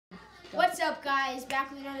What's up, guys?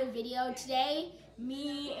 Back with another video. Today,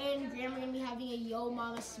 me and Graham are going to be having a Yo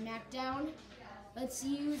Mama Smackdown. Let's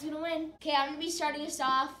see who's going to win. Okay, I'm going to be starting us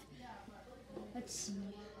off. Let's see.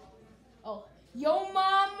 Oh, Yo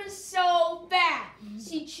Mama's so fat.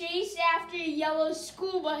 She chased after a yellow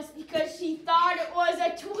school bus because she thought it was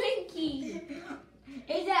a Twinkie.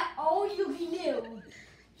 Is that all you can do?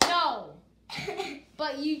 No.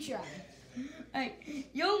 But you try. Alright,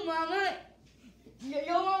 Yo Mama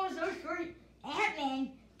was so short,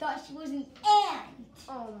 Ant-Man thought she was an ant.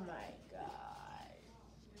 Oh my god.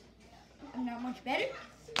 I'm not much better.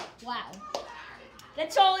 Wow.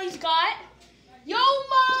 That's all he's got. Yo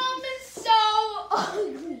Mom is so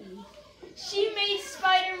ugly. She made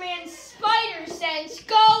Spider-Man's spider sense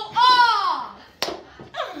go off.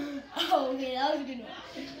 Oh, okay, that was a good one.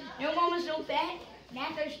 Yo Mama's so fat,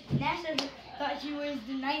 NASA thought she was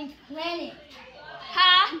the 9th planet.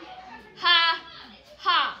 Ha, ha,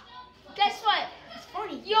 ha. Guess what? It's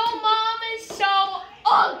funny. Yo Mom is so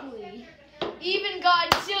ugly. Even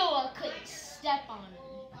Godzilla couldn't step on her.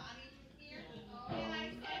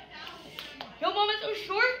 Yo Mama's so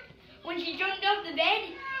short, when she jumped off the bed,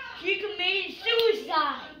 she committed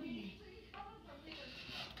suicide.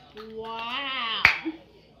 Wow.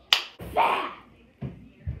 Fat.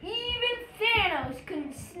 Even Thanos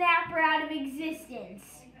couldn't snap her out of existence.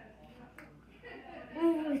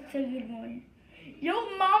 Oh, it's a good one. Yo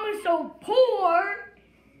Mama's so poor,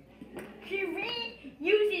 she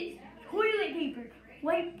reuses toilet paper.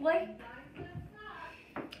 Wipe, wipe.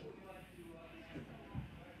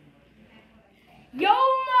 Yo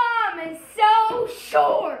Mom is so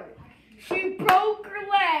short. She broke her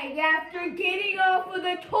leg after getting off of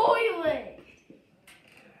the toilet.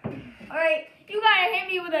 Alright, you gotta hit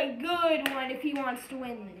me with a good one if he wants to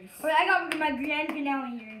win this. Alright, I got my grand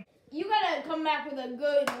finale here. You gotta come back with a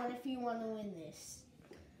good one if you want to win this.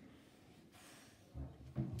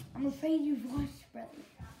 I'm afraid you've lost, brother.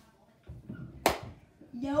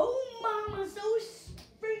 Yo Mama's so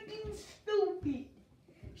freaking stupid.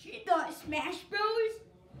 She thought Smash Bros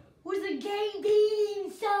was a game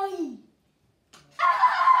dating site.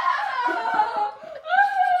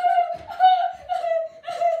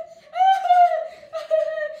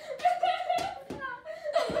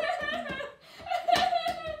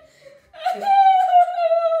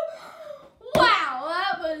 Wow,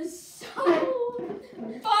 that was so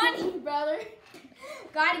funny, brother.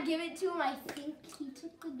 Gotta give it to him. I think he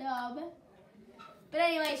took the dub. But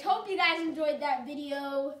anyways, hope you guys enjoyed that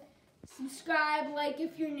video. Subscribe, like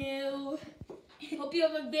if you're new. Hope you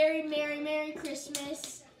have a very Merry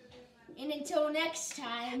Christmas. And until next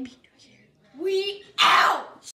time, we out!